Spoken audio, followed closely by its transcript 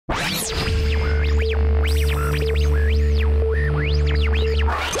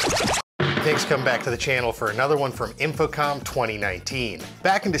Thanks for coming back to the channel for another one from Infocom 2019.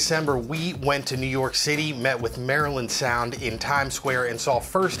 Back in December, we went to New York City, met with Maryland Sound in Times Square, and saw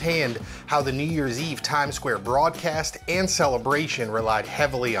firsthand how the New Year's Eve Times Square broadcast and celebration relied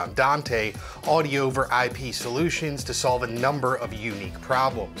heavily on Dante audio over IP solutions to solve a number of unique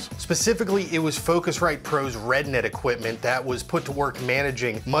problems. Specifically, it was Focusrite Pro's Rednet equipment that was put to work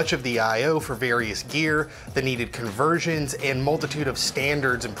managing much of the I/O for various gear that needed conversions and multitude of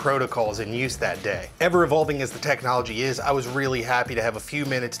standards and protocols in use that day. Ever evolving as the technology is, I was really happy to have a few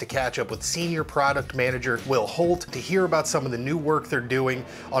minutes to catch up with Senior Product Manager Will Holt to hear about some of the new work they're doing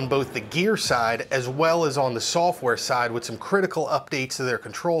on both the gear side as well as on the software side, with some critical updates to their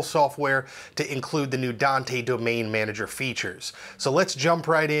control software to include the new Dante Domain Manager features. So let's jump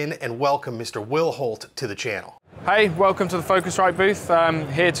right in and welcome Mr. Will Holt to the channel. Hey, welcome to the Focusrite booth.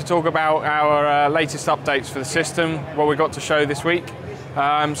 Here to talk about our latest updates for the system, what we got to show this week.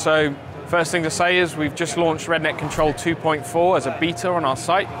 So first thing to say is we've just launched Rednet Control 2.4 as a beta on our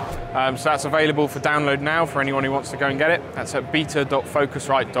site. So that's available for download now for anyone who wants to go and get it. That's at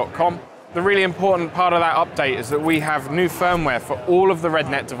beta.focusrite.com. The really important part of that update is that we have new firmware for all of the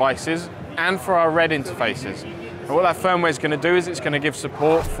Rednet devices and for our Red interfaces. And what that firmware is going to do is it's going to give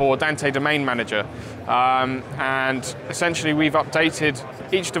support for Dante Domain Manager. And essentially we've updated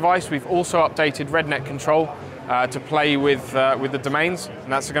each device. We've also updated Rednet Control to play with the domains,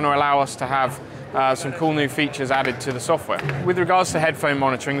 and that's going to allow us to have some cool new features added to the software. With regards to headphone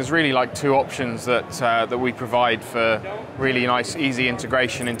monitoring, there's really like two options that we provide for really nice, easy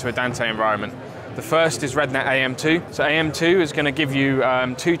integration into a Dante environment. The first is Rednet AM2. So AM2 is going to give you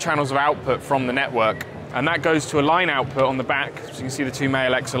 2 channels of output from the network, and that goes to a line output on the back. So you can see the 2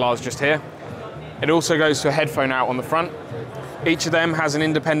 male XLRs just here. It also goes to a headphone out on the front. Each of them has an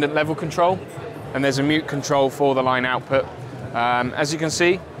independent level control, and there's a mute control for the line output. As you can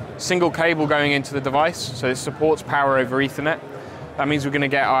see, single cable going into the device, so this supports power over Ethernet. That means we're going to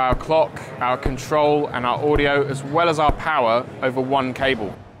get our clock, our control, and our audio, as well as our power over one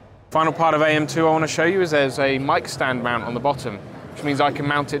cable. Final part of AM2 I want to show you is there's a mic stand mount on the bottom, which means I can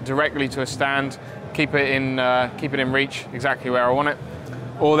mount it directly to a stand, keep it in reach exactly where I want it.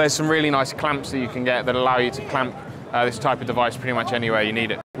 Or there's some really nice clamps that you can get that allow you to clamp this type of device pretty much anywhere you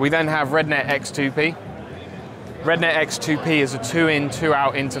need it. We then have Rednet X2P. Rednet X2P is a 2-in,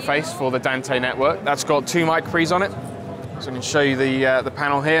 2-out interface for the Dante network. That's got 2 mic pre's on it. So I can show you the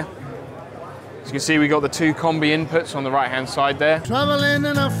panel here. As you can see, we got the 2 combi inputs on the right-hand side there. Traveling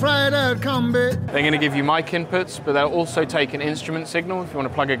in a fried-out combi. They're going to give you mic inputs, but they'll also take an instrument signal if you want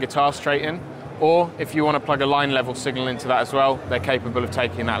to plug a guitar straight in, or if you want to plug a line level signal into that as well, they're capable of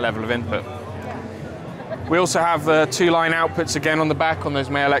taking that level of input. We also have the 2 line outputs again on the back on those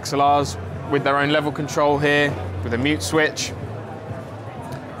male XLRs with their own level control here, with a mute switch.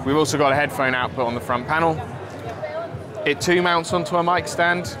 We've also got a headphone output on the front panel. It too mounts onto a mic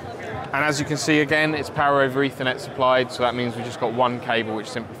stand, and as you can see again, it's power over Ethernet supplied, so that means we've just got one cable, which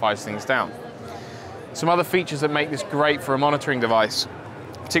simplifies things down. Some other features that make this great for a monitoring device,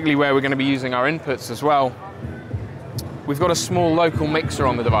 particularly where we're going to be using our inputs as well. We've got a small local mixer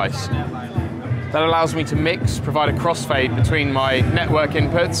on the device. That allows me to mix, provide a crossfade between my network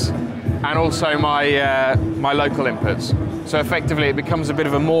inputs and also my local inputs. So effectively it becomes a bit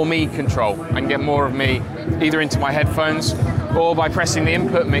of a more me control. I can get more of me either into my headphones or by pressing the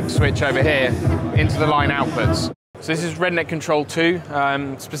input mix switch over here into the line outputs. So this is Rednet Control 2,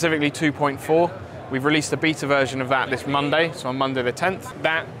 specifically 2.4. We've released a beta version of that this Monday, so on Monday the 10th.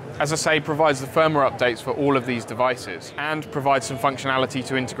 That, as I say, provides the firmware updates for all of these devices and provides some functionality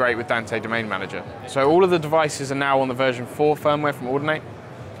to integrate with Dante Domain Manager. So all of the devices are now on the version 4 firmware from Audinate,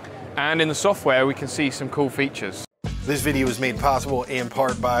 and in the software we can see some cool features. This video was made possible in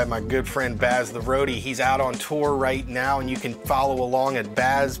part by my good friend Baz the Roadie. He's out on tour right now, and you can follow along at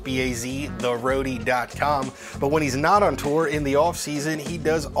baztheroadie.com. But when he's not on tour in the off season, he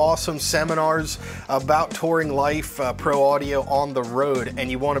does awesome seminars about touring life, pro audio on the road,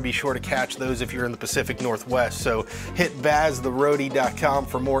 and you want to be sure to catch those if you're in the Pacific Northwest. So hit baztheroadie.com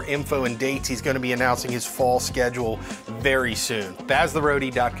for more info and dates. He's going to be announcing his fall schedule very soon.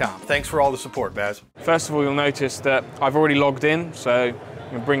 baztheroadie.com. Thanks for all the support, Baz. First of all, you'll notice that I've already logged in, so I'm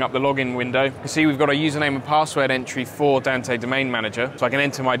going to bring up the login window. You can see we've got a username and password entry for Dante Domain Manager, so I can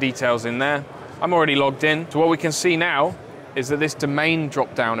enter my details in there. I'm already logged in. So what we can see now is that this domain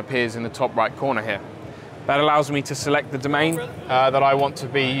drop-down appears in the top right corner here. That allows me to select the domain that I want to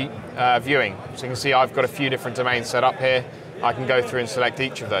be viewing. So you can see I've got a few different domains set up here. I can go through and select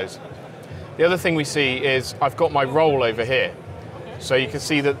each of those. The other thing we see is I've got my role over here. So you can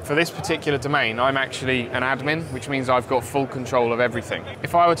see that for this particular domain, I'm actually an admin, which means I've got full control of everything.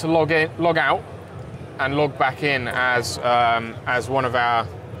 If I were to log out and log back in as one of our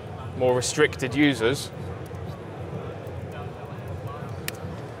more restricted users,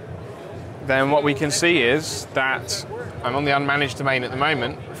 then what we can see is that I'm on the unmanaged domain at the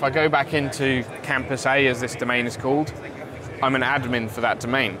moment. If I go back into Campus A, as this domain is called, I'm an admin for that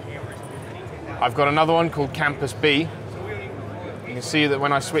domain. I've got another one called Campus B. You can see that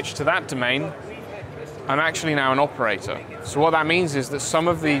when I switch to that domain, I'm actually now an operator. So what that means is that some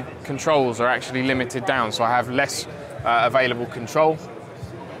of the controls are actually limited down, so I have less available control.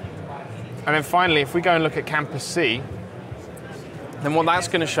 And then finally, if we go and look at Campus C, then what that's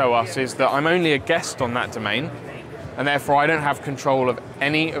going to show us is that I'm only a guest on that domain, and therefore I don't have control of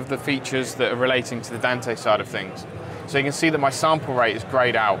any of the features that are relating to the Dante side of things. So you can see that my sample rate is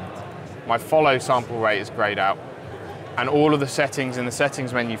grayed out, my follow sample rate is grayed out, and all of the settings in the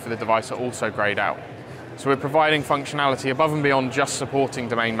settings menu for the device are also grayed out. So we're providing functionality above and beyond just supporting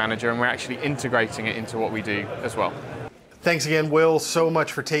Domain Manager, and we're actually integrating it into what we do as well. Thanks again, Will, so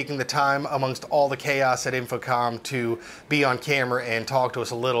much for taking the time amongst all the chaos at Infocom to be on camera and talk to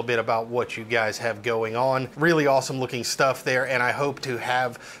us a little bit about what you guys have going on. Really awesome looking stuff there, and I hope to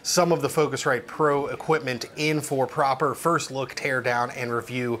have some of the Focusrite Pro equipment in for proper first look, tear down, and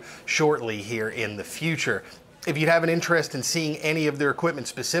review shortly here in the future. If you'd have an interest in seeing any of their equipment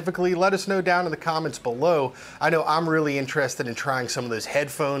specifically, let us know down in the comments below. I know I'm really interested in trying some of those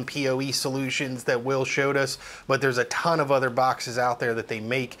headphone PoE solutions that Will showed us, but there's a ton of other boxes out there that they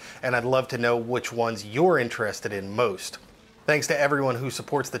make, and I'd love to know which ones you're interested in most. Thanks to everyone who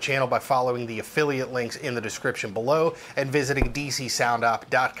supports the channel by following the affiliate links in the description below and visiting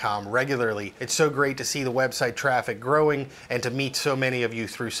DcSoundOp.com regularly. It's so great to see the website traffic growing and to meet so many of you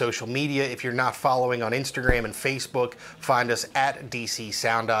through social media. If you're not following on Instagram and Facebook, find us at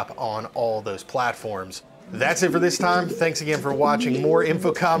DcSoundOp on all those platforms. That's it for this time. Thanks again for watching. More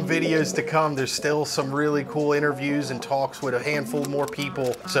Infocom videos to come. There's still some really cool interviews and talks with a handful more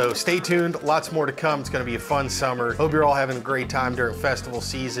people. So stay tuned. Lots more to come. It's going to be a fun summer. Hope you're all having a great time during festival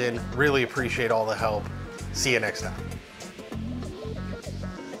season. Really appreciate all the help. See you next time.